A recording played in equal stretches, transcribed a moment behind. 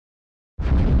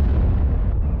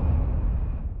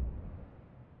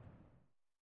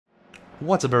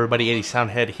What's up, everybody?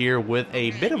 Soundhead here with a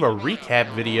bit of a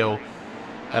recap video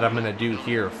that I'm going to do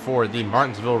here for the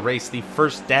Martinsville race. The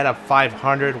first data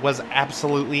 500 was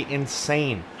absolutely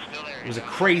insane. It was a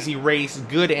crazy race,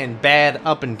 good and bad,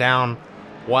 up and down.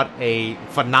 What a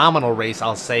phenomenal race,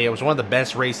 I'll say. It was one of the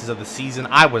best races of the season.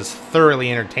 I was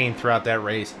thoroughly entertained throughout that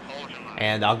race,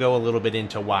 and I'll go a little bit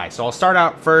into why. So I'll start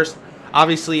out first.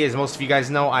 Obviously, as most of you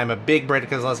guys know, I'm a big Brad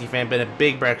Keselowski fan. Been a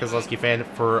big Brad Keselowski fan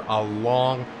for a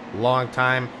long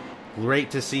time.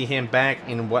 Great to see him back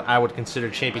in what I would consider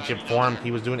championship form. He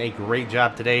was doing a great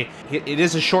job today. It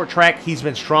is a short track. He's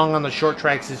been strong on the short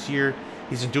tracks this year.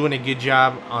 He's been doing a good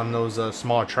job on those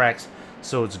smaller tracks.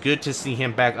 So it's good to see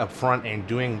him back up front and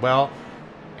doing well.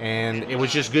 And it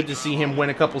was just good to see him win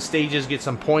a couple stages, get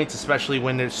some points, especially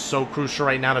when it's so crucial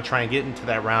right now to try and get into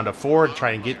that round of 4,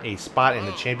 try and get a spot in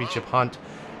the championship hunt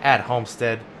at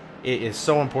Homestead. It is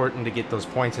so important to get those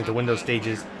points and to win those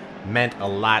stages. Meant a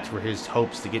lot for his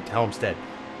hopes to get to Homestead.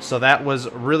 So that was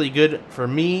really good for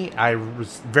me. I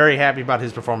was very happy about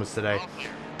his performance today.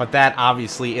 But that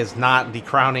obviously is not the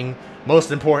crowning,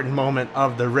 most important moment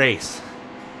of the race.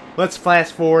 Let's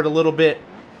fast forward a little bit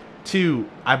to,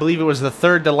 I believe it was the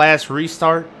third to last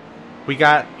restart. We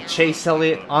got Chase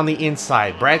Elliott on the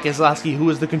inside. Brad Keselowski, who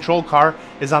is the control car,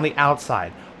 is on the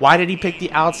outside. Why did he pick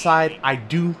the outside? I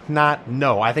do not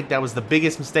know. I think that was the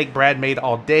biggest mistake Brad made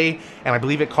all day, and I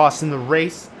believe it cost him the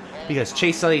race because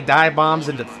Chase Elliott dive bombs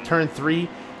into turn 3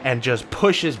 and just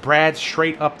pushes Brad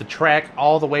straight up the track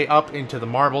all the way up into the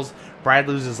marbles. Brad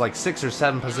loses like 6 or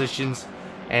 7 positions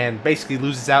and basically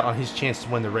loses out on his chance to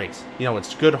win the race. You know,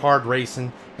 it's good, hard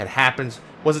racing. It happens.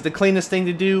 Was it the cleanest thing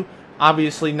to do?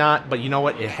 Obviously not, but you know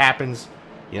what? It happens.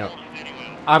 You know,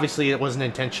 obviously it wasn't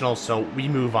intentional, so we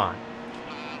move on.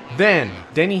 Then,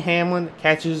 Denny Hamlin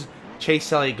catches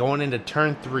Chase Elliott going into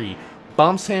turn 3.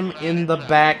 Bumps him in the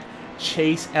back.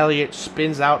 Chase Elliott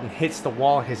spins out and hits the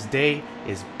wall. His day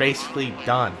is basically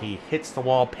done. He hits the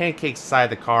wall, pancakes the side of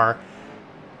the car.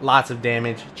 Lots of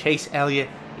damage. Chase Elliott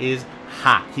is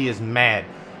hot. He is mad.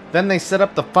 Then they set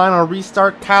up the final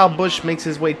restart. Kyle Busch makes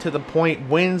his way to the point,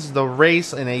 wins the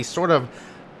race in a sort of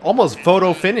almost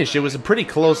photo finish. It was a pretty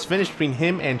close finish between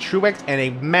him and Truex, and a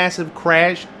massive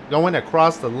crash going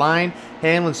across the line.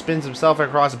 Hamlin spins himself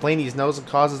across Blaney's nose and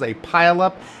causes a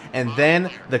pileup, and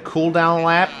then the cooldown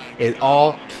lap, it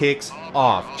all kicks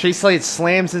off. Chase Elliott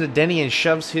slams into Denny and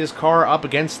shoves his car up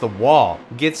against the wall.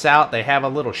 Gets out, they have a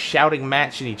little shouting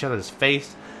match in each other's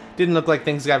face. Didn't look like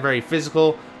things got very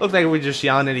physical. Looked like we were just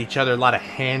yelling at each other, a lot of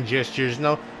hand gestures.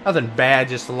 No, nothing bad,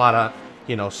 just a lot of,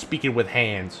 you know, speaking with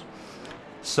hands.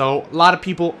 So, a lot of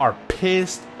people are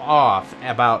pissed off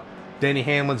about Denny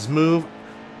Hamlin's move.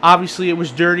 Obviously, it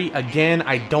was dirty. Again,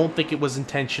 I don't think it was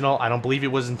intentional. I don't believe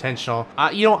it was intentional.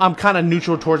 You know, I'm kind of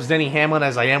neutral towards Denny Hamlin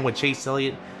as I am with Chase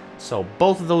Elliott. So,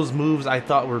 both of those moves I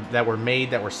thought were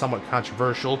made that were somewhat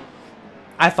controversial.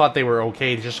 I thought they were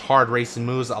okay, just hard racing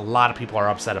moves. A lot of people are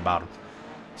upset about them.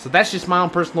 So, that's just my own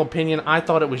personal opinion. I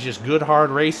thought it was just good, hard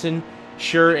racing.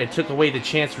 Sure, it took away the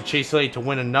chance for Chase Elliott to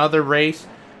win another race.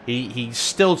 He's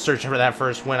still searching for that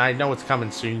first win. I know it's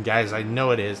coming soon, guys. I know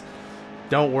it is.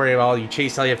 Don't worry about all you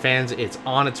Chase Elliott fans. It's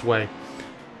on its way.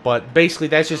 But basically,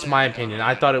 that's just my opinion.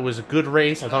 I thought it was a good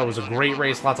race. I thought it was a great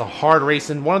race. Lots of hard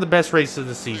racing. One of the best races of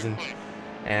the season.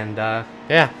 And,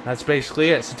 yeah, that's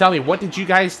basically it. So tell me, what did you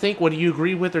guys think? What do you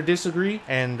agree with or disagree?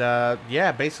 And,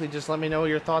 yeah, basically just let me know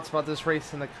your thoughts about this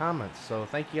race in the comments. So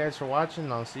thank you guys for watching,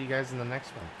 and I'll see you guys in the next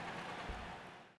one.